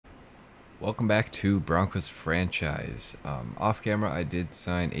Welcome back to Broncos franchise. Off camera, I did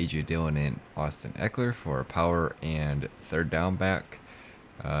sign AJ Dillon and Austin Eckler for a power and third down back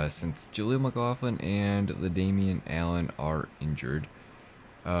since Jaleel McLaughlin and LaDainian Allen are injured.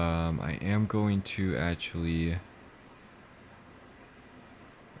 I am going to actually...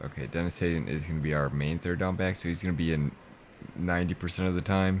 Okay, Dennis Hayden is going to be our main third down back, so he's going to be in 90% of the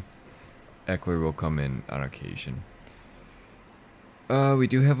time. Eckler will come in on occasion. We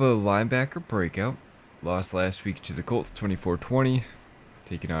do have a linebacker breakout. Lost last week to the Colts 24-20.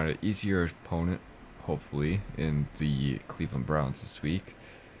 Taking on an easier opponent, hopefully, in the Cleveland Browns this week.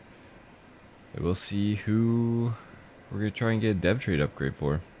 And we'll see who we're going to try and get a dev trade upgrade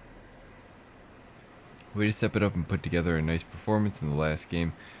for. Way to step it up and put together a nice performance in the last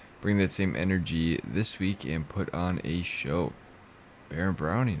game. Bring that same energy this week and put on a show. Baron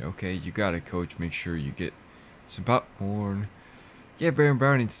Browning, okay, you got it, coach. Make sure you get some popcorn. Yeah, Baron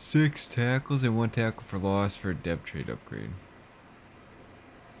Browning, 6 tackles and 1 tackle for loss for a depth trade upgrade.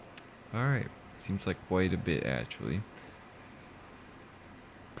 Alright, seems like quite a bit actually.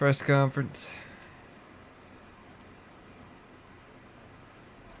 Press conference.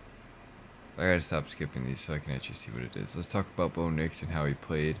 I gotta stop skipping these so I can actually see what it is. Let's talk about Bo Nix and how he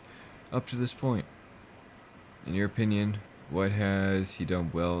played up to this point. In your opinion, what has he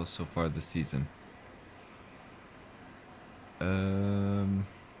done well so far this season?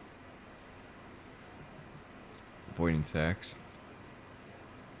 Avoiding sacks.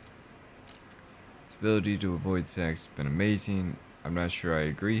 His ability to avoid sacks has been amazing. I'm not sure I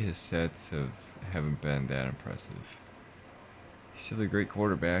agree. His stats haven't been that impressive. He's still a great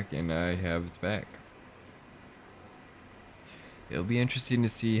quarterback, and I have his back. It'll be interesting to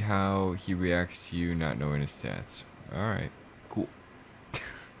see how he reacts to you not knowing his stats. Alright, cool.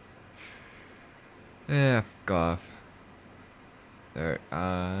 Yeah, fuck off. Alright,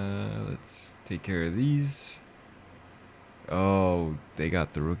 let's take care of these. Oh, they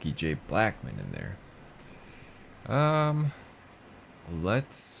got the rookie Jay Blackman in there.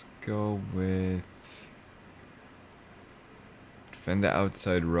 Let's go with defend the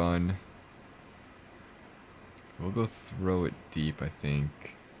outside run. We'll go throw it deep, I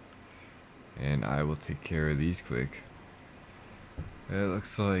think. And I will take care of these quick. It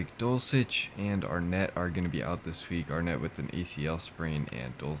looks like Dulcich and Arnett are going to be out this week. Arnett with an ACL sprain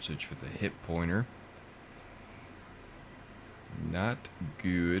and Dulcich with a hip pointer. Not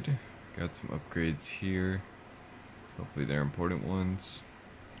good. Got some upgrades here. Hopefully they're important ones.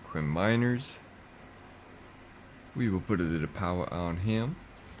 Quinn Miners. We will put a little power on him.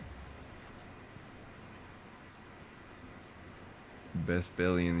 Best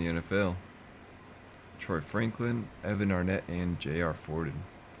belly in the NFL. Troy Franklin, Evan Arnett, and J.R. Forden.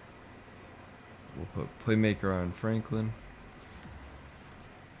 We'll put playmaker on Franklin.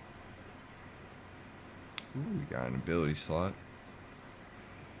 Ooh, we got an ability slot.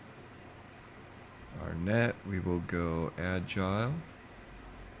 Arnett, we will go agile.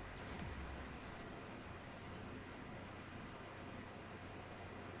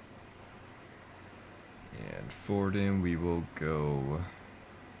 And Forden, we will go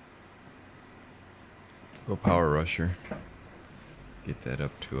power rusher. Get that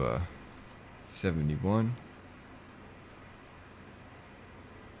up to a 71.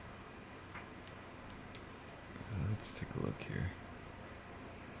 Let's take a look here.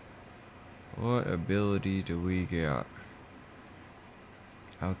 What ability do we got?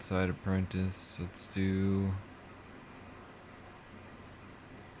 Outside apprentice. Let's do.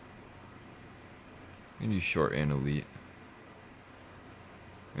 We can do short and elite.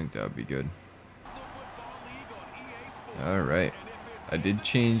 I think that would be good. Alright. I did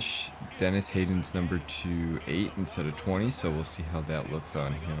change Dennis Hayden's number to 8 instead of 20, so we'll see how that looks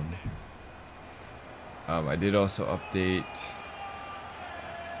on him. I did also update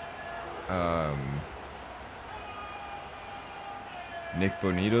Nick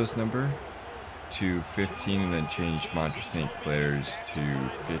Bonito's number to 15 and then changed Montre St. Clair's to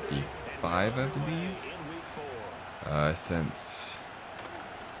 55, I believe. Since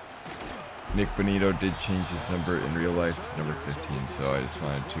Nick Bonito did change his number in real life to number 15, so I just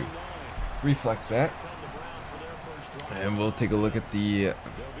wanted to reflect that. And we'll take a look at the, I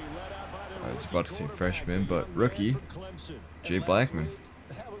was about to say freshman, but rookie, Jay Blackman.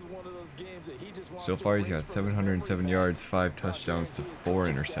 So far he's got 707 yards, 5 touchdowns to 4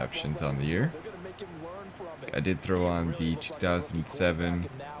 interceptions on the year. I did throw on the 2007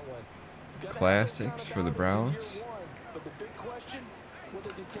 classics for the Browns.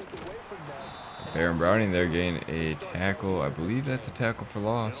 Baron Browning there getting a tackle. I believe that's a tackle for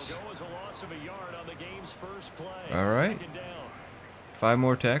loss. Alright. 5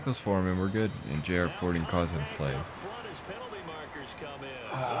 more tackles for him and we're good. And J.R. Fording caused a flag.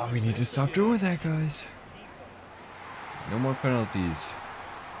 We need to stop doing that, guys. No more penalties.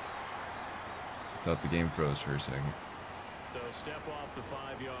 Thought the game froze for a second. They'll step off the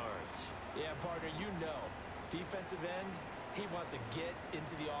 5 yards. Yeah, partner, you know, defensive end, he wants to get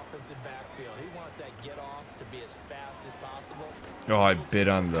into the offensive backfield. He wants that get off to be as fast as possible. Oh, I bit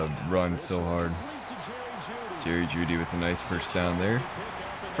on the run so hard. Jerry Jeudy with a nice first down there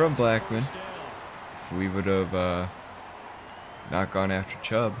from Blackman. If we would have not gone after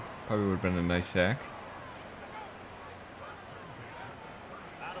Chubb, probably would have been a nice sack.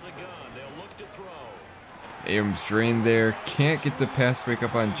 Abrams drained there. Can't get the pass break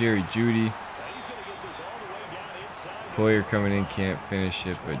up on Jerry Jeudy. Hoyer coming in, can't finish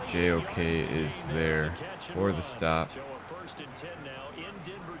it, but JOK is there for the stop. So a 1st and 10 now in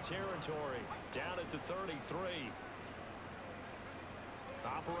Denver territory, down at the 33.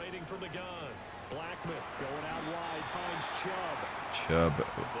 Operating from the gun. Blackman going out wide, finds Chubb. Chubb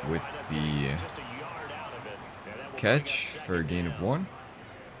with the catch for a gain of 1.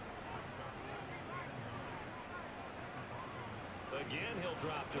 Again, he'll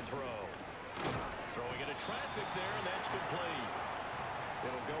drop to throw. Throwing into traffic there, and that's complete.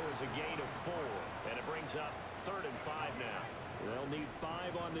 It'll go as a gain of 4, and it brings up 3rd and 5 now. They'll need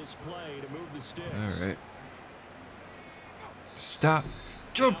 5 on this play to move the sticks. All right. Stop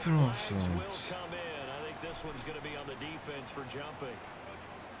jumping off Flags will sides. come in. I think this one's going to be on the defense for jumping.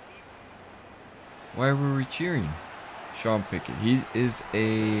 Why were we cheering? Sean Pickett. He is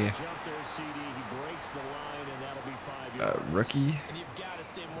a Jump there, CD. He breaks the line, and that'll be 5 yards. rookie, And you've got to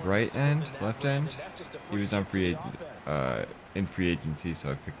stay more right disciplined end, than that, left Brandon. end. That's just a He was on free in free agency,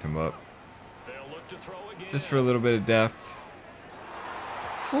 so I picked him up They'll look to throw again. just for a little bit of depth.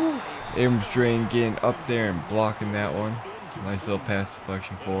 Abrams drain getting up there and blocking that one. Nice little pass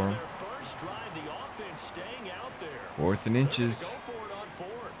deflection for him. Their first drive, the offense staying out there. 4th and They're gonna inches. go for it on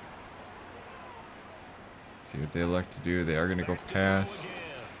 4th. See what they elect to do. They are going to go pass.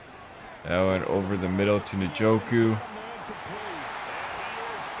 That went over the middle to Njoku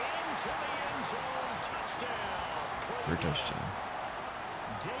for a touchdown.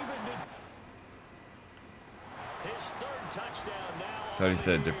 Thought he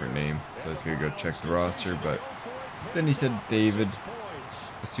said a different name, so I was going to go check the roster, but then he said David,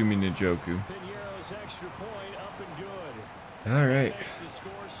 assuming Njoku. All right.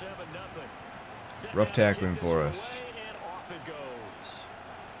 Rough tackling for us.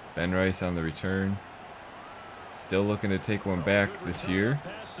 Ben Rice on the return. Still looking to take one back this year.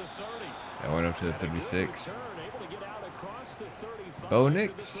 That went up to the 36. Bo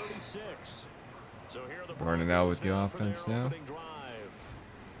Nix running out with the offense now.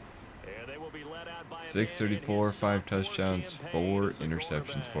 634, 5 touchdowns, 4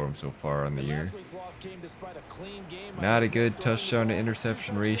 interceptions for him so far on the year. Not a good touchdown to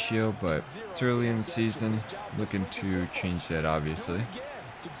interception ratio, but it's early in the season. Looking to change that, obviously.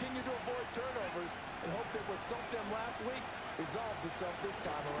 Continue to avoid turnovers and hope that what sunk them last week resolves itself this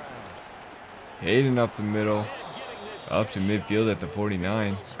time around. Hayden up the middle, up to midfield at the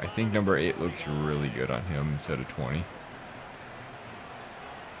 49. I think number 8 looks really good on him instead of 20.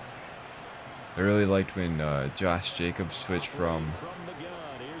 I really liked when Josh Jacobs switched from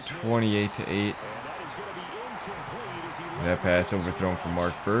 28 to 8. And that pass overthrown from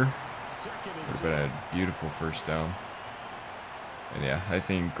Mark Burr. Would have been a beautiful first down. And yeah, I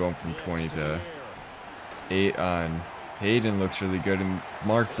think going from 20 to 8 on Hayden looks really good. And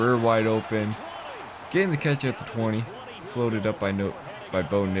Mark Burr wide open. Getting the catch at the 20. Floated up by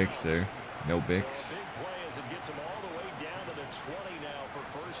Bo Nix there. No Bix.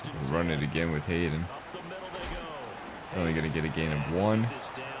 We'll run it again with Hayden. It's only going to get a gain of 1.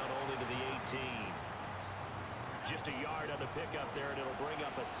 Just a yard on the pickup there, and it'll bring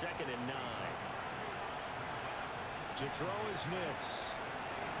up a 2nd and 9. To throw is Nix.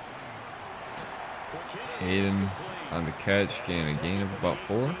 Hayden on the catch, getting a gain of about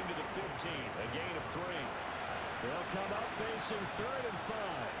 4. A gain of 3. They'll come up facing 3rd and 5.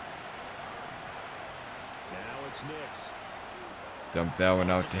 Now it's Nix. Dump that one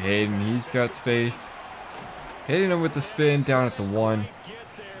out to Hayden. He's got space. Hitting him with the spin down at the 1.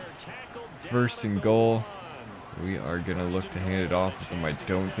 1st and goal. We are going to look to hand it off with him. I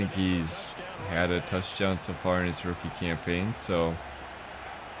don't think he's had a touchdown so far in his rookie campaign, so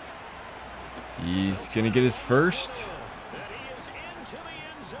he's going to get his first.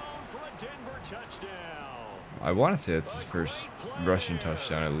 I want to say it's his first rushing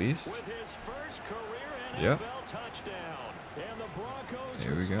touchdown at least. Yep.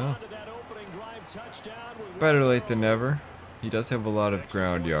 There we go. Better late than never. He does have a lot of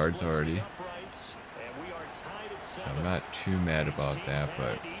ground yards already, so I'm not too mad about that,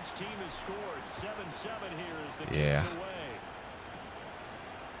 but yeah.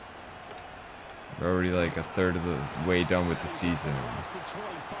 We're already like a third of the way done with the season.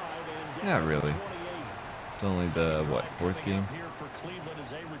 Not really. It's only the, what, fourth game?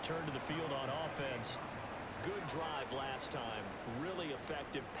 Good drive last time. Really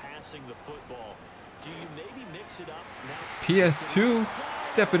effective passing the football. Do you maybe mix it up now? PS2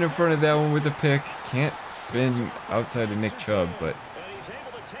 stepping in front of that one with a pick. Can't spin outside of Nick Chubb, but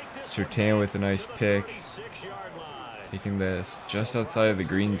Surtain with a nice pick. Taking this just outside of the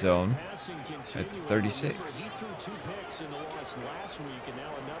green zone at 36. He threw 2 picks in the loss last week and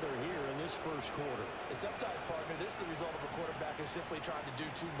now another here in this first quarter. Sometimes, partner, this is the result of a quarterback who's simply trying to do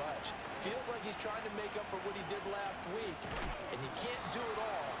too much. Feels like he's trying to make up for what he did last week, and you can't do it all.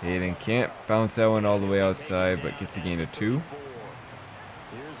 Hayden can't bounce that one all the way outside, but gets a gain of 2.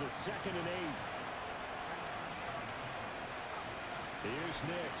 Here's a 2nd and 8. Here's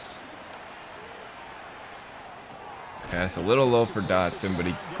Nix. Pass a little low for Dotson, but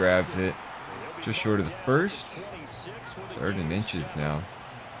he grabs it just short of the first. 3rd and inches now.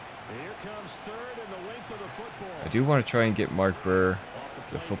 I do want to try and get Mark Burr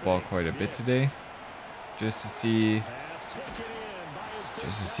the football quite a bit today, just to see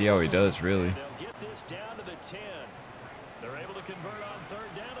how he does, really.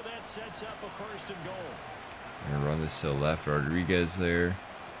 I'm gonna run this to the left. Rodriguez there.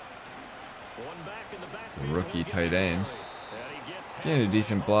 The rookie tight end. Getting a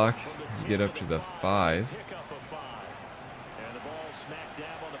decent block to get up to the 5.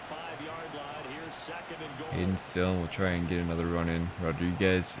 Hayden still will try and get another run in.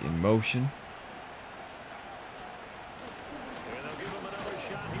 Rodriguez in motion.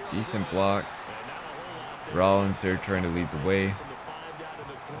 Decent blocks. Rollins there trying to lead the way. I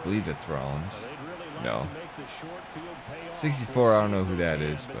believe that's Rollins. No. 64, I don't know who that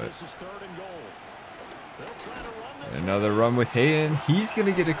is, but another run with Hayden. He's going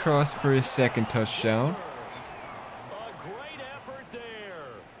to get across for his 2nd touchdown.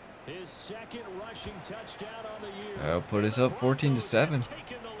 That'll put us up 14-7.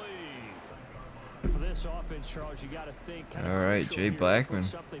 All right, Jay Blackman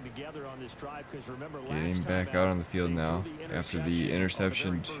getting back out on the field now after the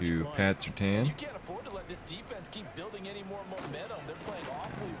interception to Pat Surtain.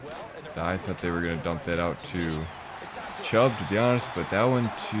 I thought they were going to dump that out to Chubb, to be honest, but that one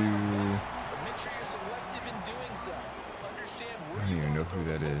to... I don't even know who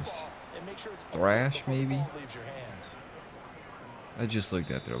that is. Thrash, maybe? I just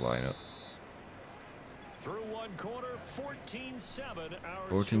looked at their lineup.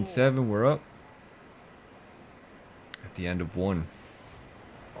 14-7, we're up. At the end of 1.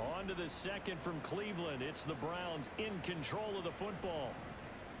 On to the 2nd from Cleveland. It's the Browns in control of the football,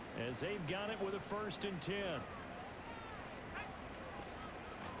 as they've got it with a 1st and 10.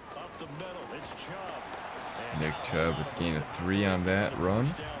 Up the middle, it's Chubb. Nick Chubb with a gain of 3 on that run.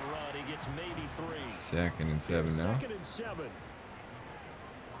 2nd and 7 now.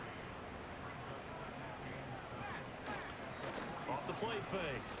 Off the play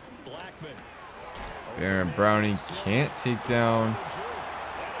fake. Blackman. Baron Browning can't take down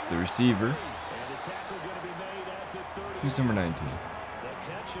the receiver. Who's number 19?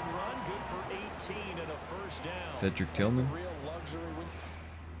 Cedric Tillman?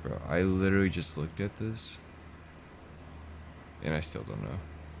 Bro, I literally just looked at this, and I still don't know.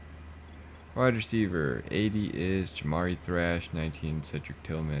 Wide receiver, 80 is Jamari Thrash, 19 Cedric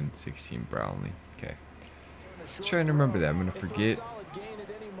Tillman, 16 Brownlee. Okay. Let's try and remember that. I'm going to forget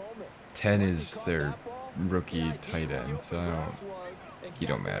 10 is their rookie tight end, so he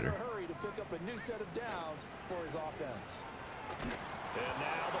don't matter.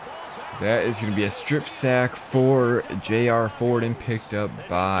 That is going to be a strip sack for J.R. Ford and picked up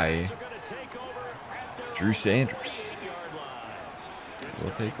by Drew Sanders.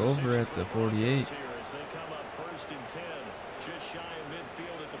 We'll take over at the 48.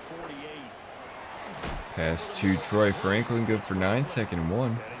 Pass to Troy Franklin, good for 9, 2nd and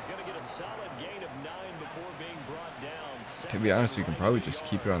 1. To be honest, we can probably just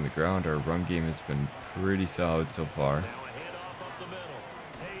keep it on the ground. Our run game has been pretty solid so far.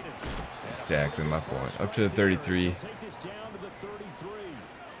 Exactly my point. Up to the 33.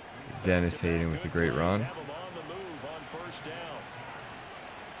 Dennis Hayden with a great run.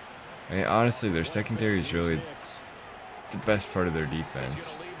 I mean, honestly, their secondary is really the best part of their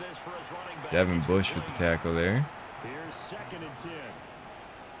defense. Devin Bush with the tackle there. Here's 2nd and 10.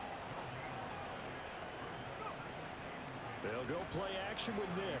 They'll go play action with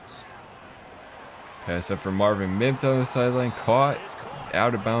Nix. Pass up for Marvin Mims on the sideline. Caught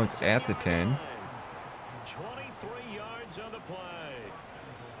out of bounds at the 10. 23 yards on the play.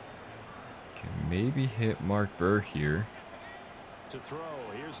 Can maybe hit Mark Burr here. To throw,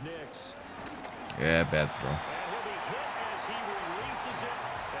 here's Nix. Yeah, bad throw. And he'll be hit as he releases it,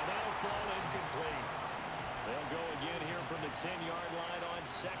 and that'll fall incomplete. They'll go again here from the 10-yard line on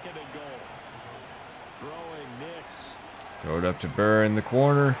 2nd and goal. Throwing Nix. Throw it up to Burr in the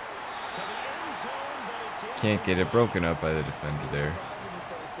corner. To the end zone, but it's Can't get it broken up by the defender there. Surprisingly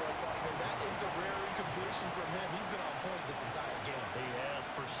close there, partner. That is a rare incompletion from him. He's been on point this entire game. He has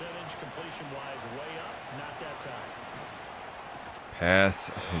percentage completion-wise way up, not that time. Pass,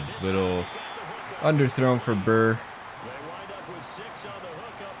 a little underthrown for Burr. They wind up with 6 on the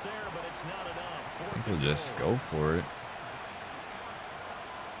hook up there, but it's not enough. I think we'll just go for it.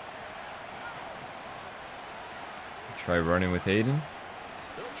 Try running with Hayden.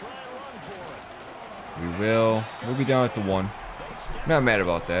 They'll try and run for it. We will. We'll be down at the 1. Not mad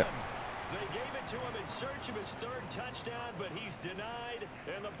about that. They gave it to him in search of his 3rd touchdown, but he's denied,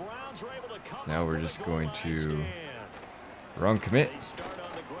 and the Browns are able to come So now up we're with a just goal going line to stand. run commit They start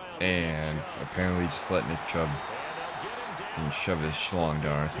on the ground and apparently just letting it shove and they'll get him down. and shove this schlong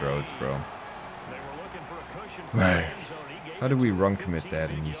down our throats, bro. They were looking for a cushion for Right. the end zone. He gave How it do we to him, run commit 15 that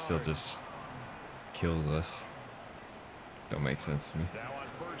and big he still yards. just kills us? Don't make sense to me. Now on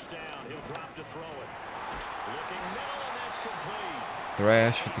 1st down, he'll drop to throw it. Looking middle, and that's complete.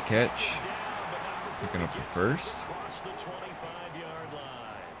 Thrash with the catch. Down, but not before Picking he up the gets first. across the 25-yard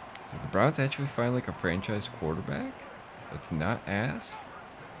line. Did the Browns actually find like a franchise quarterback? That's not ass.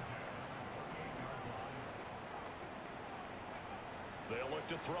 They'll look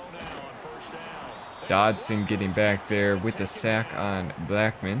to throw now on 1st down. Dodson getting back there with the sack on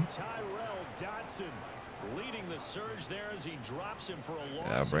Blackman. Tyrell Dodson leading the surge there as he drops him for a loss.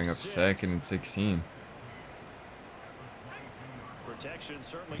 That'll bring of up 6. 2nd and 16. Protection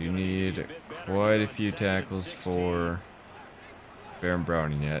certainly You gonna need to need be a bit better quite here a on few 2nd and tackles 16. for Baron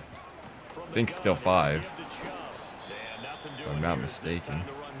Browning yet. From the think gun, still it's a 5, give to Chubb. Yeah, nothing if doing I'm not here as this mistaken. time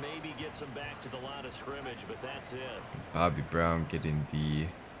to run maybe gets him back to the line of scrimmage, but that's it. Bobby Brown getting the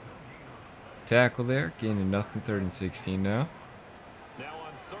tackle there, gaining nothing. 3rd and 16 now. Now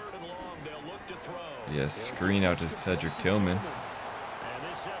on 3rd and long, they'll look to throw. Yes, screen out to Cedric Tillman.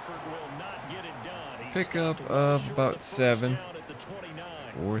 And this effort will not get it done. He's Pickup stopped well of short about the first 7. down at the 29.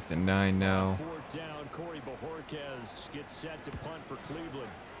 4th and 9 now. 4th down, Corey Bajorquez gets set to punt for Cleveland.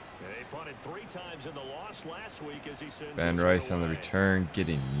 They punted 3 times in the loss last week as he sends Van this one Rice on the away. return,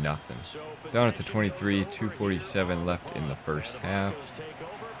 getting nothing. So Down at the possession 23, goes over 2:47 here left on in the punt. first And the half. Broncos take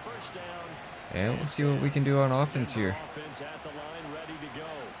over, 1st down. And we'll see what we can do on offense here. Offense at the line, ready to go.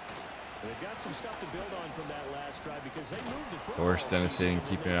 They've got some stuff to build on from that last drive because they moved the football. Force devastating,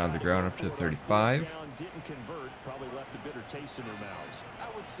 keeping it on the ground up to the 35. Didn't convert, probably left a bitter taste in their mouths.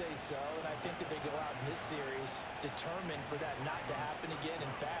 I would say so, and I think that they go out in this series determined for that not to happen again.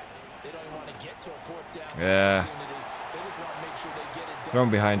 In fact, they don't want to get to a 4th down Yeah. opportunity. They just want to make sure they get it done. Thrown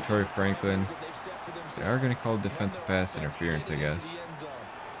behind Troy Franklin. That they've set for themselves. They are going to call defensive pass interference, I guess.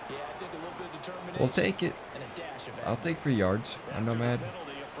 Yeah, I think a little bit of determination We'll take it. and a dash of I'll take 3 yards. I'm not mad.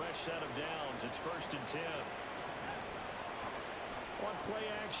 Penalty, a fresh set of downs. It's 1st and 10. On play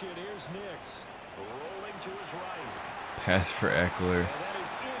action, here's Nix. Rolling to his right. Pass for Eckler. And that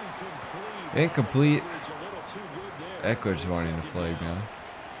is incomplete. Incomplete. Coverage a little too good there. Eckler's wanting a Safety flag down. now.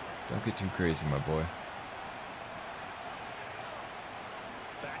 Don't get too crazy, my boy.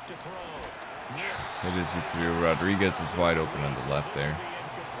 Back to throw. Nix. It is with 3. Rodriguez is wide open on the left there.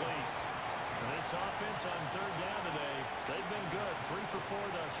 Incomplete. This offense on 3rd down today, they've been good. 3 for 4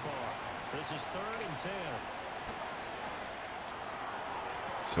 thus far. This is 3rd and 10.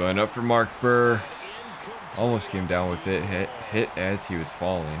 Swing up for Mark Burr. Almost came down with it. Hit as he was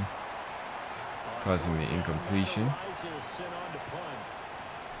falling, causing the incompletion.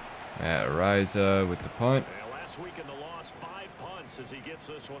 Matt Ariza with the punt. Last week in the loss, 5 punts as he gets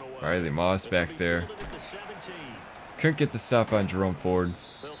this one away. Riley Moss back there. Couldn't get the stop on Jerome Ford.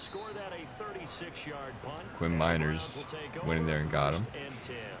 They'll score that a 36-yard punt. Quinn Miners went in there and got him. 1st and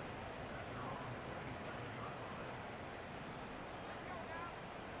 10.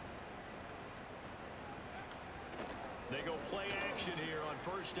 They go play action here on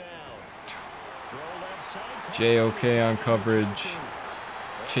 1st down. Throw left side. JOK on coverage.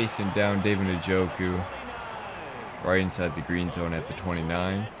 Chasing down David Njoku. Right inside the green zone at the 29.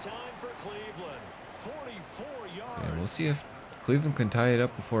 Time for Cleveland. 44 yards. And we'll see if Cleveland can tie it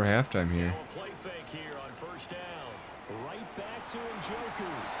up before halftime here. Play fake here on 1st down. Right back to Njoku.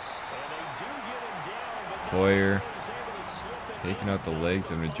 And they do get him down, but Poyer. is able to Taking out the legs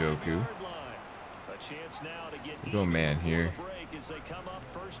of Njoku. We go man here.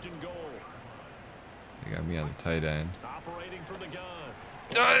 They got me on the tight end.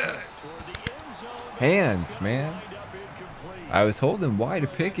 Hands, man. I was holding wide to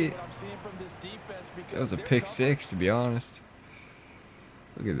pick it. That was a pick six, to be honest.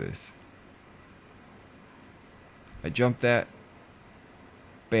 Look at this. I jumped that.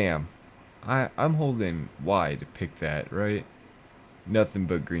 Bam. I'm holding wide to pick that, right? Nothing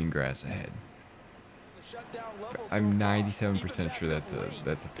but green grass ahead. I'm 97% sure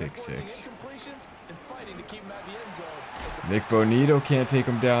that's a pick six. Nick Bonito can't take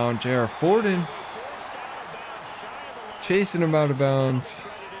him down. J.R. Forden chasing him out of bounds.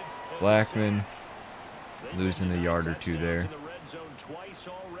 Blackman losing a yard or two there.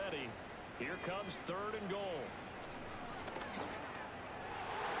 Here comes 3rd and goal.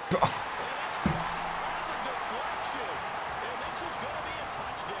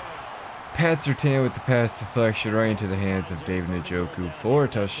 Pat Surtain with the pass deflection right into the hands of David Njoku for a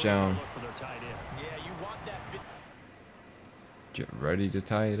touchdown. Get ready to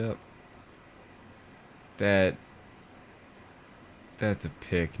tie it up. That's a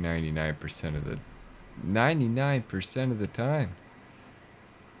pick 99% of the time.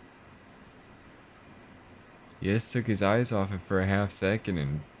 Yes, took his eyes off it for a half second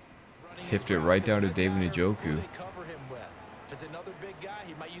and tipped it right down to David Njoku.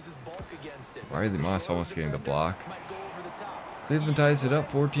 Riley Moss almost getting the block. Cleveland ties it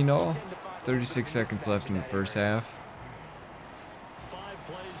up 14-all. 36 seconds left in the first half. 5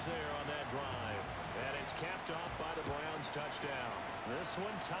 plays there on that drive, and it's capped off by the Browns touchdown. This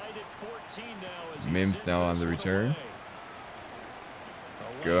one tied at 14 now as Mims now on the return.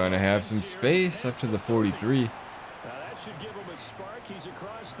 Gonna have some space up to the 43. That should give him a spark. He's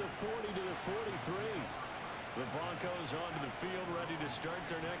across the 40 to the 43. The Broncos onto the field, ready to start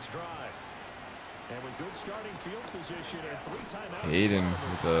their next drive. And with good starting field position and 3 timeouts. Hayden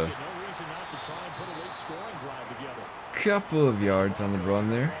with a no reason not to try and put a late scoring drive together. couple of yards on the run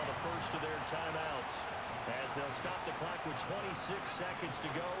there. The first of their timeouts as they'll stop the clock with 26 seconds to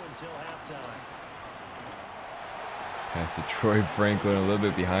go until halftime. Pass to Troy Franklin a little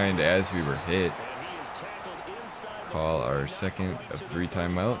bit behind as we were hit. Call our second of 3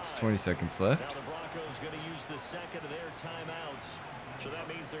 timeouts. 20 seconds left. Now the Broncos going to use the second of their timeouts. So that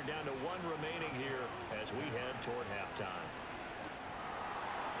means they're down to 1 remaining here as we head toward halftime.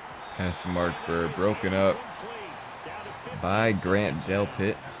 Pass to Mark Burr, broken up by Grant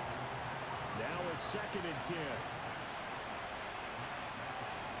Delpit. Now a 2nd and 10.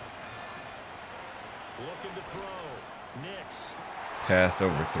 Looking to throw. Nix. Pass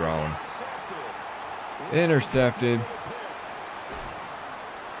overthrown. Intercepted.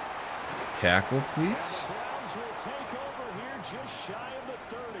 Tackle, please. Browns will take over here just shy of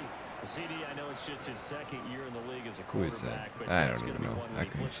the 30. CD, I know it's just his 2nd year in the league as a Who is that? quarterback, but I that's don't gonna even be know. one when I he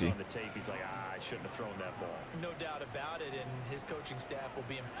couldn't flips see. on the tape, he's like, I shouldn't have thrown that ball. No doubt about it, and his coaching staff will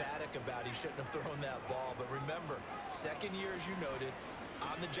be emphatic about he shouldn't have thrown that ball. But remember, 2nd year, as you noted,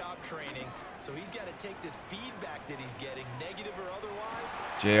 on-the-job training, so he's got to take this feedback that he's getting, negative or otherwise.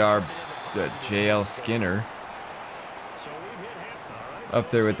 JL Skinner So we've hit half. up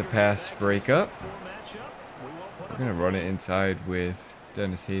there with the pass breakup. We're going to run it inside with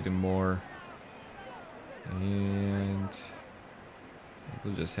Dennis Hayden more. And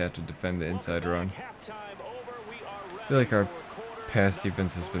we'll just have to defend the inside run. I feel like our pass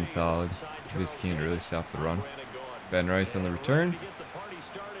defense has been solid. We just can't really stop the run. Ben Rice on the return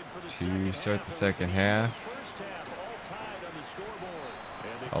to start the second half.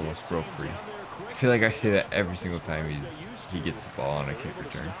 Almost broke free. I feel like I say that every single time he gets the ball on a kick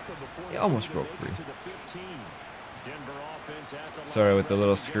return. He almost broke free. Started with a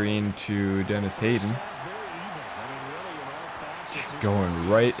little screen to Dennis Hayden. Going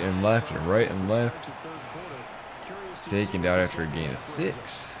right and left and right and left. Taken down after a gain of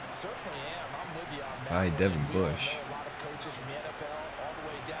 6 by Devin Bush.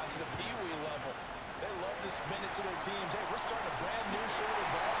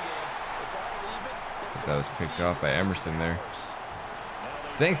 But that was picked off by Emerson there.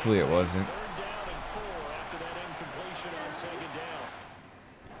 Thankfully it wasn't.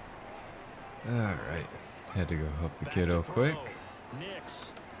 Alright. Had to go help the kiddo quick.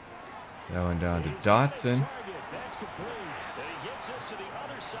 That one down to Dotson.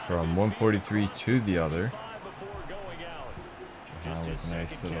 From 143 to the other. That was a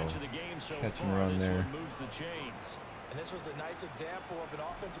nice little catch and run there. And this was a nice example of an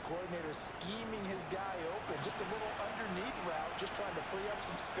offensive coordinator scheming his guy open. Just a little underneath route, just trying to free up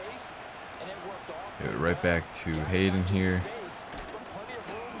some space. Give it right back to Hayden here.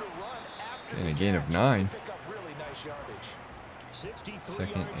 And a gain of 9.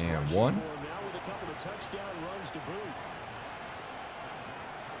 2nd and 1.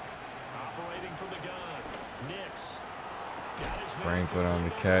 Franklin on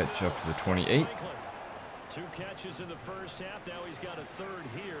the catch up to the 28. 2 catches in the first half. Now he's got a 3rd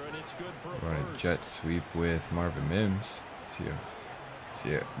here, and it's good for a Run a first. jet sweep with Marvin Mims. Let's see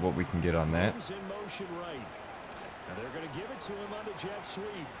what we can get on that. Mims in motion right. And they're going to give it to him on the jet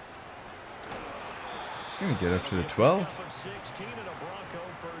sweep. Just gonna get up to the 12. Of 16 and a Bronco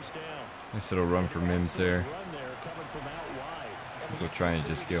first down. Nice little run for Mims there. Run there coming from out wide. We'll try and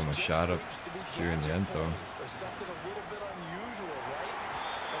just give him a shot up here in the end zone.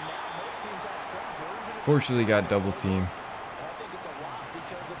 Fortunately, got double team. I think it's a lot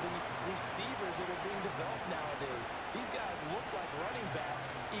because of the receivers that are being developed nowadays. These guys look like running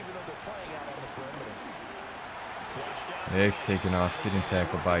backs, even though they're playing out on the perimeter. Hicks taken off, getting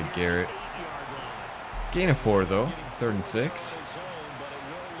tackled by Garrett. Gain of 4 though, 3rd and 6.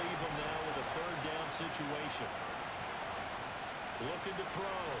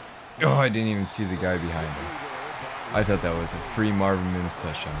 Oh, I didn't even see the guy behind him. I thought that was a free Marvin Mims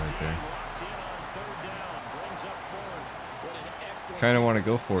touchdown right there. Kind of want to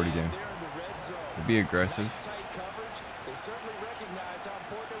go for it again. We'll be aggressive. They certainly recognized how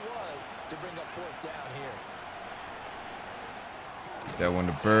important it was to bring up 4th down here. That one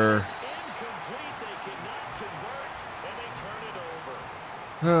to Burr.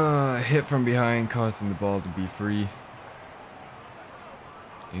 Hit from behind, causing the ball to be free.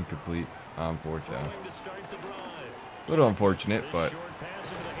 Incomplete on 4th down. A little unfortunate, but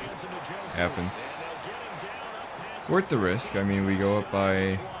happens. Worth the risk. I mean, we go up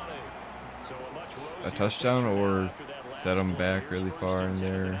by a touchdown or set them back really far in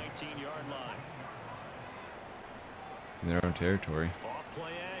their own territory. Off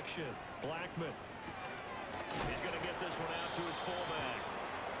play action. Blackman. He's going to get this one out to his fullback.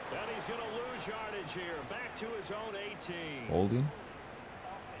 And he's going to lose yardage here. Back to his own 18. Holding.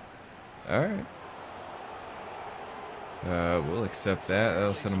 All right. We'll accept that.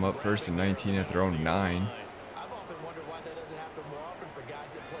 That'll set them up 1st and 19 at their own 9. I've often wondered why that doesn't happen more often for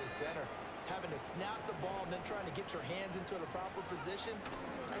guys that play center. Having to snap the ball and then trying to get your hands into the proper position,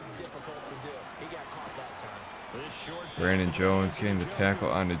 that's difficult to do. He got caught that time. Brandon Jones getting the tackle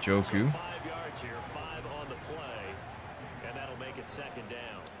on Njoku. 5 yards here, 5 on the play, and that'll make it 2nd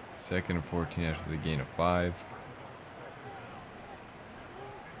down. 2nd and 14 after the gain of 5.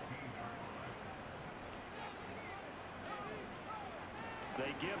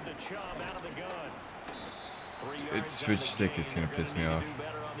 They give the Chubb out of the gun. It's switch stick is gonna piss me off.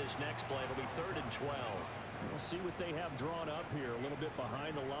 On this next play, it'll be 3rd and 12. We'll see what they have drawn up here, a little bit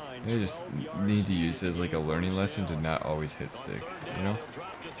behind the line. I just need to use it as like a learning lesson to not always hit stick, you know?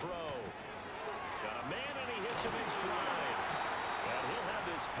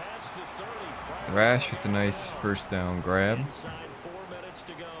 Thrash with a nice 1st down grab.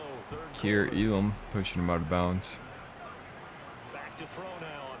 Kier Elam pushing him out of bounds. Back to throw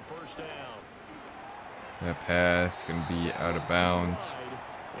now on 1st down. That pass gonna be out of bounds.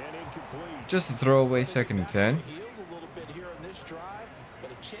 Just a throwaway, 2nd and 10. Heels a little bit here on this drive,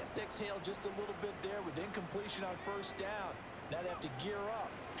 but a chance to exhale just a little bit there with incompletion on 1st down. Now they have to gear up,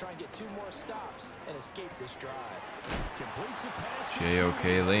 try and get 2 more stops and escape this drive. Completes the pass.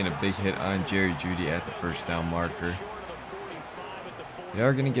 JOK laying a big hit on Jerry Jeudy at the 1st down marker. They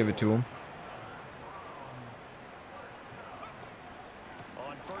are gonna give it to him.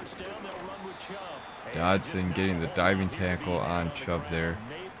 On 1st down, they'll run with Chubb. Dodson getting the diving tackle on Chubb there.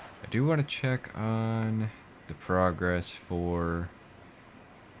 I do want to check on the progress for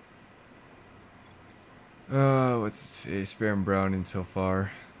what's his face, Baron Browning so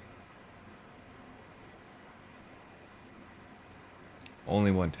far.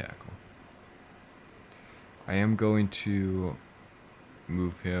 Only 1 tackle. I am going to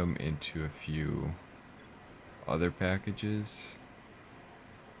move him into a few other packages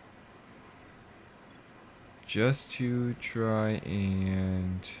just to try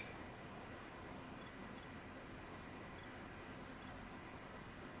and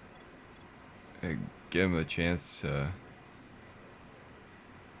give him a chance to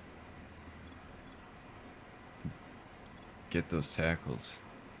get those tackles.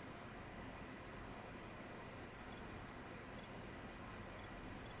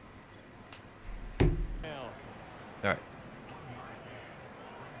 Alright.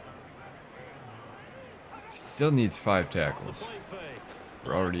 Still needs 5 tackles.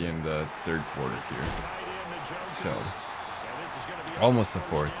 We're already in the 3rd quarter here. So, almost the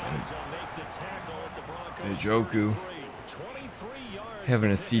 4th. And Njoku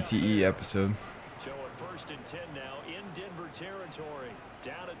having a CTE episode. So a 1st and 10 now in Denver territory.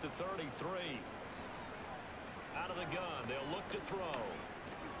 Down at the 33. Out of the gun. They'll look to throw.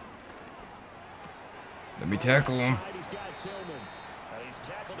 Let me tackle him. He's got Tillman. He's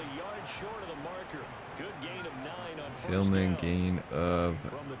tackled a yard short of the marker. Good gain of 9 on Tillman gain of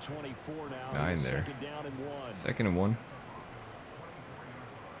from the 24 now. 9 there. 2nd down and 1. 2nd and 1.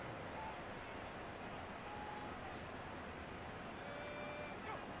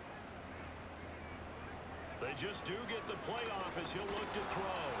 They just do get the playoff as he'll look to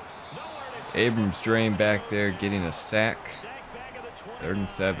throw. Abrams drained back there, getting a sack. Sack back at the 3rd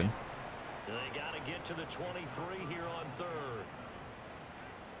and 7. They got to get to the 23 here on 3rd.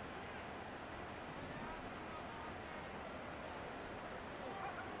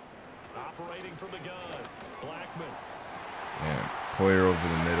 Operating from the gun, Blackman. Yeah, Poyer over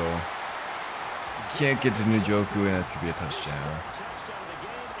the middle. Can't get to Njoku, and that's going to be a touchdown.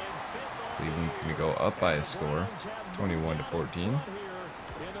 Cleveland's going to go up by a score, 21-14.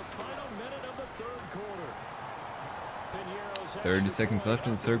 30 seconds left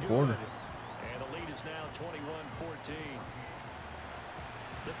in the 3rd quarter. And the lead is now 21-14.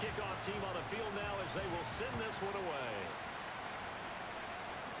 The kickoff team on the field now as they will send this one away.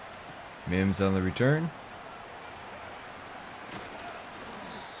 Mims on the return.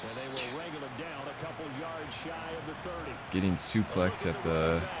 And they will wrangle him down a couple yards shy of the 30. Getting suplex at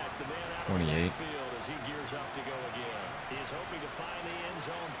the 28. As he gears up to go again. He is hoping to find the end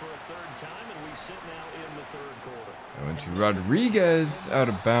zone for a 3rd time, and we sit now in the 3rd quarter. Going to Rodriguez, out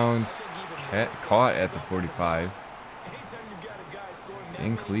of bounds. Caught at the 45.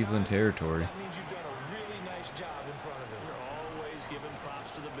 In Cleveland territory.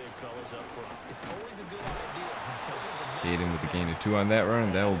 Hayden with a gain of 2 on that run,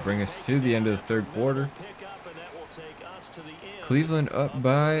 and that will bring us to the end of the 3rd quarter. Cleveland up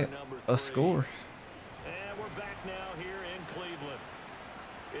by a score. And we're back now here in Cleveland.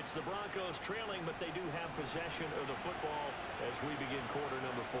 It's the Broncos trailing, but they do have possession of the football as we begin quarter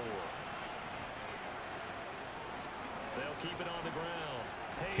number 4. They'll keep it on the ground.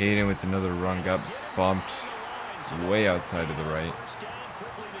 Hayden with another run got bumped way outside of the right.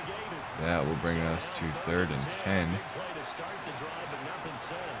 That will bring us to 3rd and 10.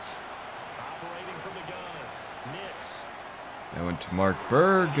 That went to Mark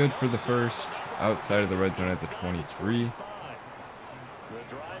Burr, good for the first, outside of the red zone at the 23. The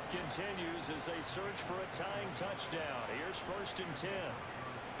drive continues as they search for a tying touchdown. Here's 1st and 10.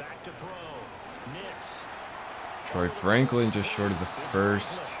 Back to throw. Nix. Troy Franklin just short of the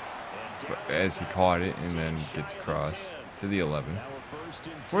first, but as he caught it, and then gets across to the 11.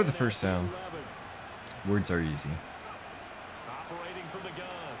 For the first down. Words are easy. Operating from the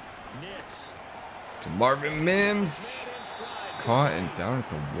gun. Nix. To Marvin Mims. Caught and down at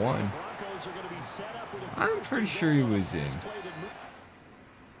the 1. I'm pretty sure he was in.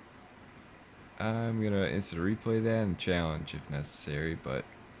 I'm going to instant replay that and challenge if necessary, but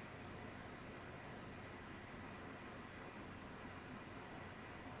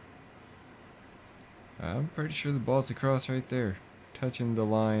I'm pretty sure the ball's across right there, touching the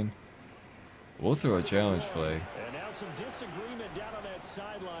line. We'll throw a challenge flag. And now some disagreement down on that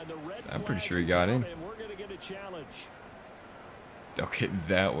sideline. The red I'm pretty flag sure he is got up, in. and we're going to get a challenge. Okay,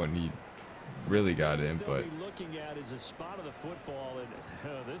 that one he really got in, They'll but be looking at is a spot of the football, and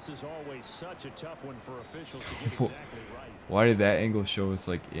this is always such a tough one for officials to get exactly right. why did that angle show us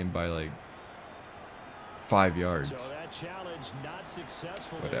like in by like 5 yards? So that challenge not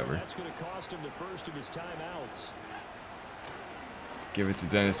successful. Whatever. That's going to cost him the first of his timeouts. Give it to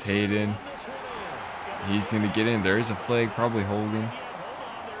Dennis Hayden. He's going to get in. There is a flag, probably holding.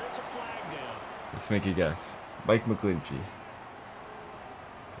 Let's make a guess. Mike McGlinchey.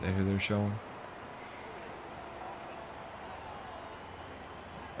 Is that who they're showing?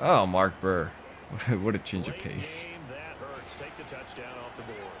 Oh, Mark Burr. What a change of pace.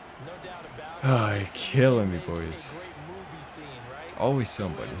 Oh, you're killing me, boys. It's always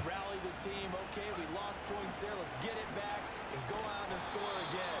somebody.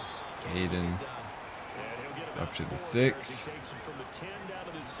 Hayden up to the 6.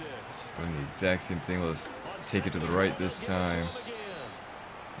 Doing the exact same thing. Let's take it to the right this time.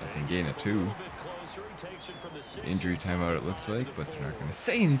 I can gain a 2. Injury timeout it looks like, but they're not going to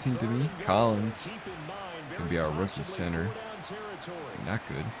say anything to me. Collins is going to be our rookie center. Not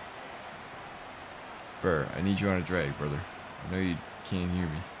good. Burr, I need you on a drag, brother. I know you can't hear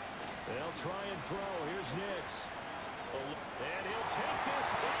me. They'll try and throw. Here's Nix.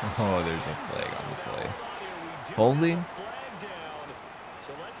 Oh, there's a flag on the play. Holding?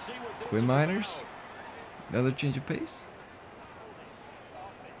 So let's see what this Quinn is Miners. about. Another change of pace.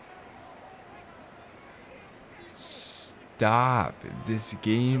 Stop. This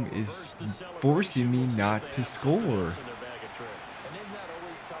game is forcing me not to score. And isn't that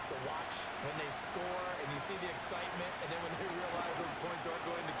always tough to watch when they score and you see the excitement, and then when they realize those points aren't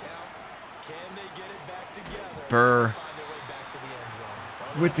going to count? Can they get it back together? Burr. Find their way back to the end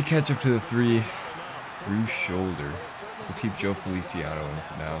zone. With the catch up to the 3. Bruce shoulder. We'll keep Joe Feliciano in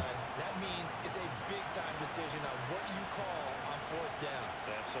for now. That means it's a big-time decision on what you call on 4th down.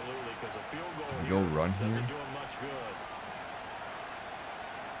 Absolutely, because a field goal Can we go run here? doesn't do him much good.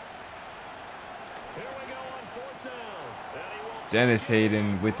 Here we go on 4th down. And he will Dennis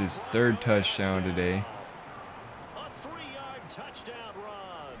Hayden with his 3rd touchdown today. a 3-yard touchdown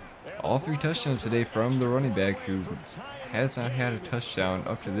run. And All the 3 Broncos touchdowns are today an from the extra running point back away who from tying has this not had a game touchdown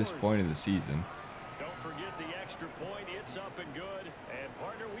up to this 4th. point of the season. Don't forget the extra point. It's up and good. And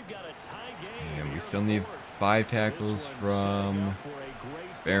partner, we've got a tie game. And here we in still the need 4th. 5 This tackles one's setting from up for a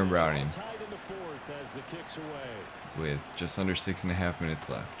great Baron finish, Browning all tied in the 4th as the kick's away. with just under 6.5 minutes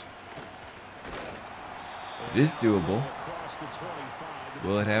left. It is doable. Across the 25 to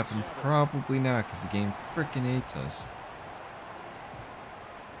Will the it happen? 27. Probably not, because the game freaking hates us.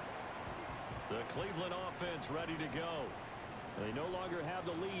 The Cleveland offense ready to go. They no longer have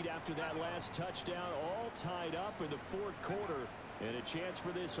the lead after that last touchdown, all tied up in the 4th quarter, and a chance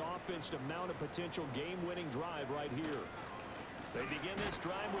for this offense to mount a potential game-winning drive right here. They begin this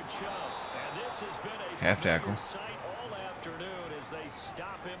drive with Chubb, and this has been a Half familiar tackle. sight all afternoon as they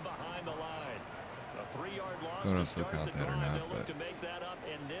stop him behind the line. A 3-yard loss Don't know to if they'll start count the that or drive. not, They'll look but- to make that up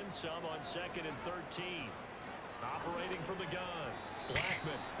and then some on 2nd and 13. Operating from the gun.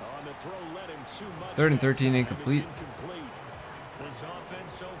 Blackman on the throw led him too much. 3rd and that 13 time. incomplete. It's incomplete. This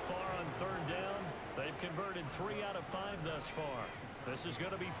offense so far on 3rd down, they've converted 3 out of 5 thus far. This is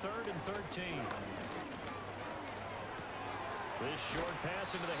going to be 3rd and 13. This short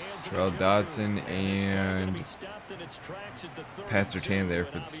pass into the hands of Terrell the Dodson Joker. This play gonna and be stopped in its tracks at the 32, Pat Surtain there and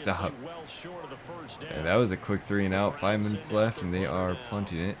for the obviously stop. well short of the first down. And that was a quick 3 and out. 5 minutes left, and they are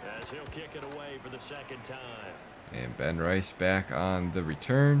punting it. As he'll kick it away for the 2nd time. And Ben Rice back on the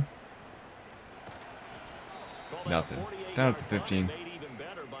return. Well, that Nothing. 48-yard Down at the run 15. Made even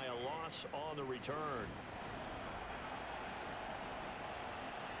better by a loss on the return.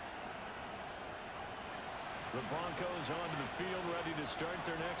 The Broncos onto the field, ready to start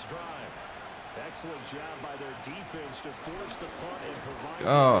their next drive. Excellent job by their defense to force the punt and provide.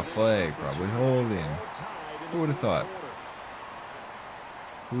 Oh, this flag, probably opportunity. holding. All tied in Who the would have 4th thought? quarter.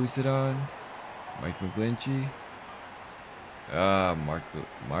 Who's it on? Mike McGlinchey. Mark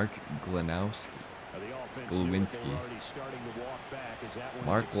Glanowski. The offense Glowinski. knew that they were already starting to walk back as that one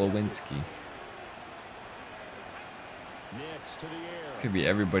Mark is accepted. Glowinski. Next to the air. It's gonna be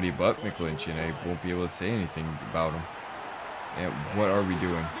everybody but McGlinchey, and I won't be able to say anything about him. And what are we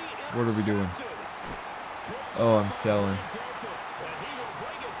doing? What are we doing? Oh, I'm selling.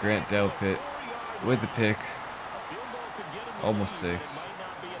 Grant Delpit with the pick. Almost 6. Might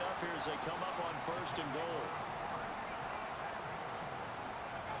not be enough here as they come up on 1st and goal.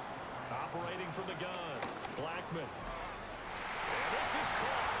 Operating from the gun, Blackman. And this is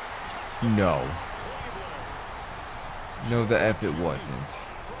caught. Touchdown, No. Cleveland. No, the F it wasn't.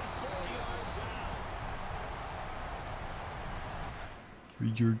 From 4 yards out.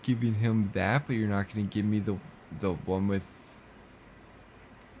 You're giving him that, but you're not going to give me the one with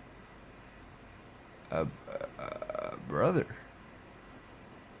a brother.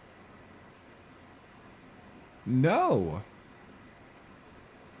 No.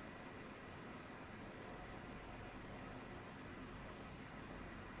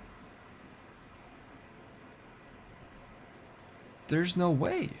 There's no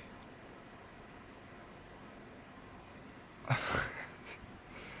way.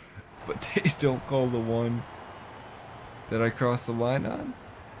 But they don't call the one that I crossed the line on?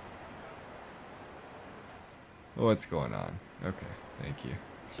 What's going on? Okay, thank you.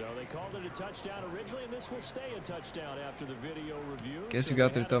 So they called it a touchdown originally, and this will stay a touchdown after the video review. Guess So who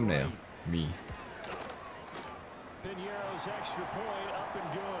got they their had it thumbnail? right. Me. Piñeiro's extra point up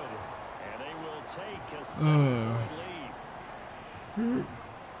and good. And they will take a 7-point lead. And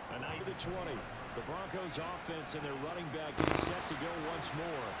now to the 20. The Broncos offense and their running back is set to go once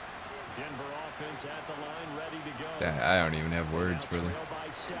more. Denver offense at the line, ready to go. I don't even have words, Now brother. trail by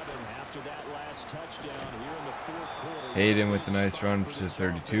 7 after that last touchdown here in the 4th quarter. Hayden with a nice run For to this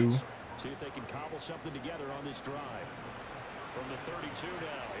 32. offense. See if they can cobble something together on this drive. From the 32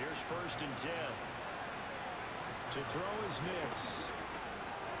 now, here's 1st and 10. To throw is Nix.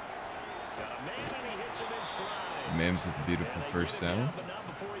 Mims with a beautiful first down.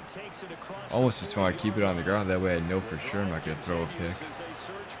 Almost just want to keep it on the ground. That way I know for sure I'm not going to throw a pick.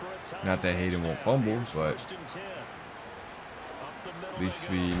 Not that Hayden won't fumble, but at least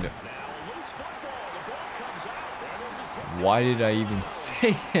we know. Why did I even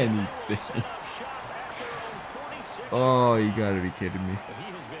say anything? Oh, you got to be kidding me.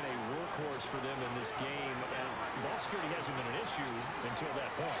 He has been a workhorse for them in this game, and ball security hasn't been an issue until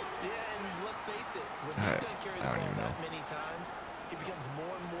that point. Yeah, and let's face it, when he's going to carry the ball that many times, he becomes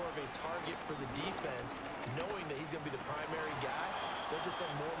more and more of a target for the defense, knowing that he's going to be the primary guy. They'll just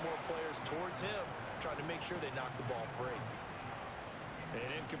send more and more players towards him, trying to make sure they knock the ball free. An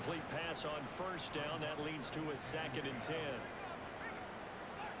incomplete pass on first down. That leads to a 2nd and 10.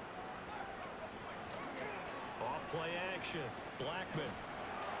 Off play action. Blackman.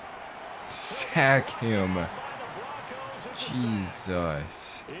 Sack him.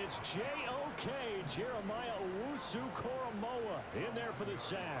 Jesus. It's J.O.K. Jeremiah Owusu-Koramoah in there for the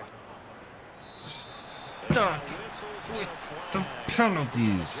sack. Stop with the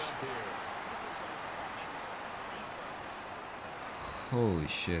penalties. Holy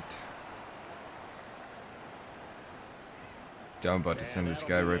shit. I'm about to send this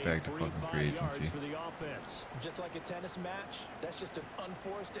guy right back to fucking free agency. Just like a tennis match, that's just an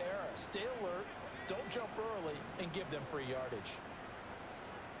unforced error. Stay alert, don't jump early, and give them free yardage.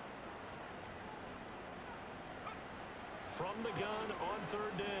 From the gun on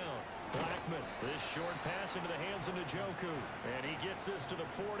 3rd down. Blackman, this short pass into the hands of Njoku. And he gets this to the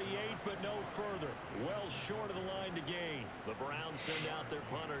 48, but no further. Well short of the line to gain. The Browns send out their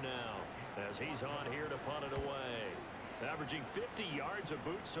punter now, as he's on here to punt it away. Averaging 50 yards a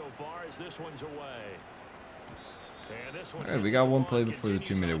boot so far as this one's away. And this one, alright, we got one play before the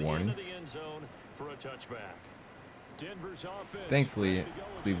 2-minute warning. For a touchback. Denver's offense. Thankfully,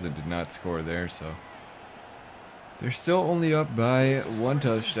 Cleveland did not score there, so they're still only up by 1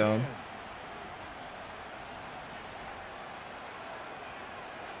 touchdown.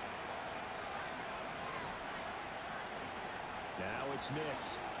 Now it's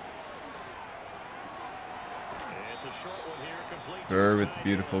Knicks. It's a short one here, complete. Burr with a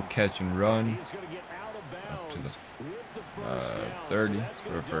beautiful catch and run. He's going to get out of Up to bounds the with the first down. 30 So that's for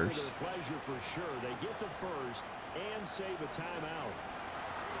a gonna go to first. their pleasure for sure. They get the first and save a timeout.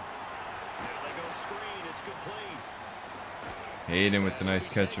 Now they go screen. It's complete. Hayden with the nice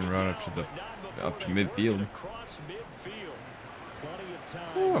catch and run up to midfield. Across midfield. Plenty of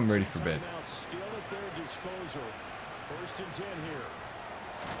time. Ooh, I'm ready for bed. Timeout still at their disposal. 1st and 10 here.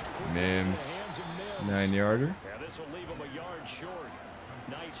 Mims, 9-yarder. Yeah, this will leave him a yard short.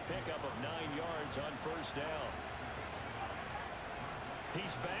 Nice pickup of 9 yards on 1st down.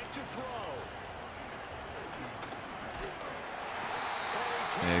 He's back to throw.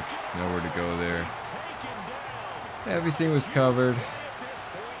 Knicks, nowhere to go there. Everything was covered.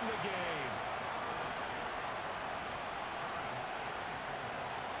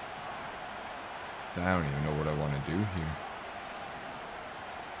 I don't even know what I want to do here.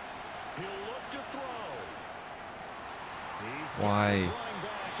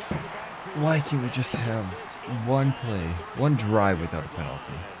 Why can't we just have one play, one drive without a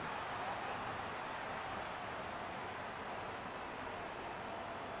penalty?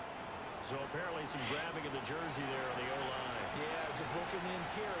 So apparently some grabbing of the jersey there on the O-line. Yeah, just working the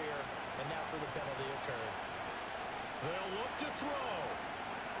interior, and that's where the penalty occurred. They'll look to throw.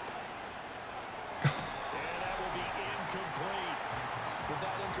 And that will be incomplete. With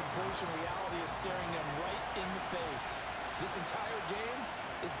that incompletion, reality is staring them right in the face. This entire game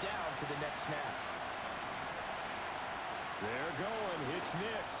is down to the next snap. They're going. It's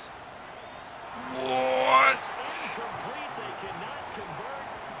Knicks. What? It's incomplete. They cannot convert,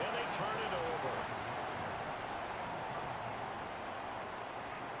 and they turn it over.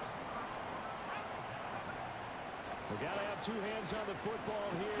 We got to have 2 hands on the football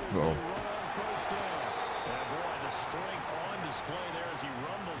here as they run on 1st down. And boy, the strength on display there as he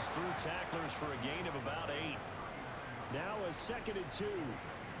rumbles through tacklers for a gain of about 8. Now a 2nd and 2.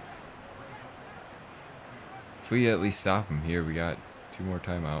 If we at least stop him here, we got 2 more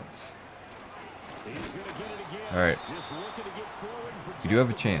timeouts. He's gonna get it again. All right. Just looking to get forward and protect We do have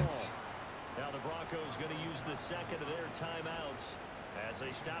a the chance. ball. Now the Broncos going to use the 2nd of their timeouts as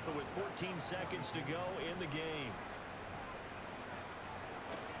they stop it with 14 seconds to go in the game.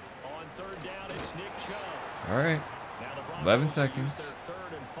 On 3rd down, it's Nick Chubb. All right. Now the Broncos 11 use seconds. their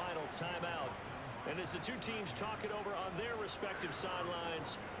 3rd and final timeout. And as the 2 teams talk it over on their respective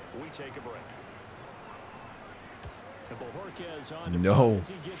sidelines, we take a break. No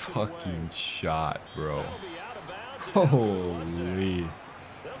fucking shot, bro. Holy.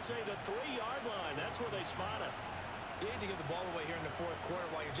 They'll say the 3 line. That's where they spot him. You need to give the ball away here in the fourth quarter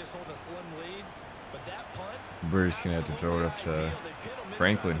while you're just holding a slim lead. But that punt, We're just going to have to throw it up to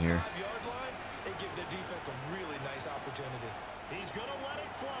Franklin here. They give the defense a really nice opportunity. He's going to let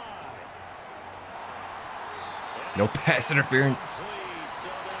it fly. No pass interference.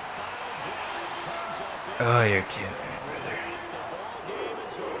 Oh, you're kidding me, brother.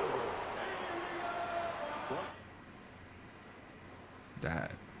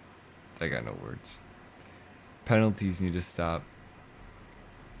 I got no words. Penalties need to stop.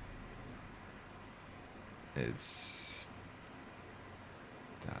 It's...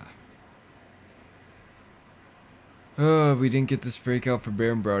 Oh, we didn't get this breakout for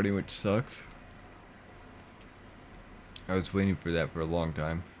Baron Browning, which sucks. I was waiting for that for a long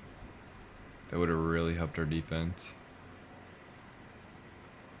time. That would have really helped our defense.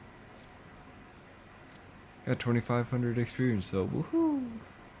 Got 2,500 experience though. Woohoo!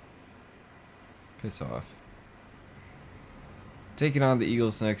 Piss off. Taking on the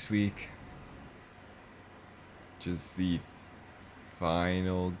Eagles next week. Which is the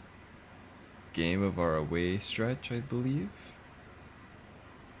final game of our away stretch, I believe.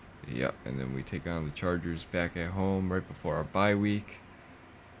 Yep, and then we take on the Chargers back at home right before our bye week.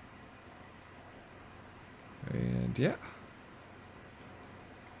 And yeah.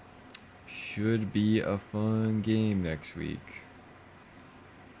 Should be a fun game next week.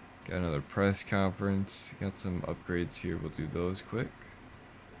 Got another press conference. Got some upgrades here. We'll do those quick.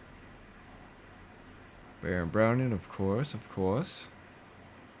 Baron Browning, of course, of course.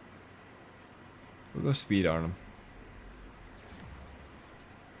 We'll go speed on him.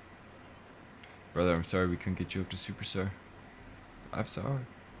 Brother, I'm sorry we couldn't get you up to superstar. I'm sorry.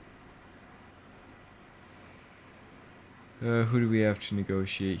 Who do we have to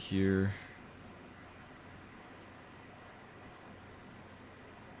negotiate here?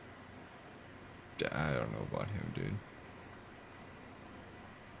 I don't know about him, dude.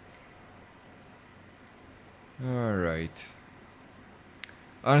 Alright.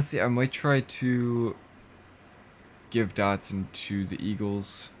 Honestly, I might try to give Dotson to the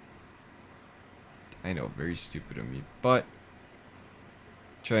Eagles. I know, very stupid of me, but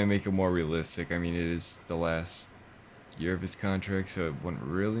try and make it more realistic. I mean, it is the last year of his contract, so it wouldn't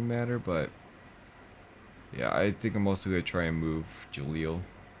really matter, but yeah, I think I'm also going to try and move Jaleel.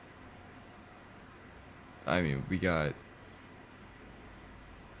 I mean, we got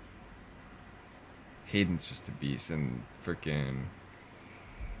Hayden's just a beast, and freaking,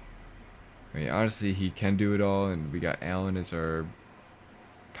 I mean, honestly, he can do it all, and we got Allen as our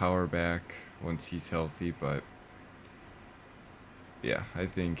power back once he's healthy, but yeah, I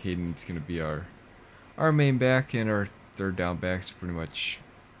think Hayden's going to be our main back, and our third down backs pretty much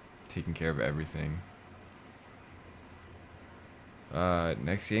taking care of everything.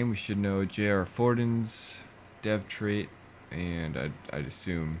 Next game we should know J.R. Forden's dev trait, and I'd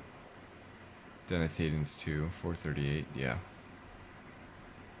assume Dennis Hayden's too. 438, yeah.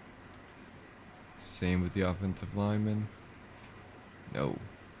 Same with the offensive lineman. No.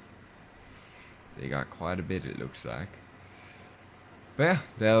 They got quite a bit, it looks like. But yeah,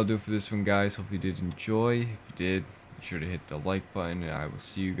 that'll do for this one, guys. Hope you did enjoy. If you did, be sure to hit the like button, and I will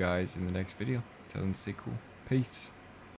see you guys in the next video. Tell them to stay cool. Peace.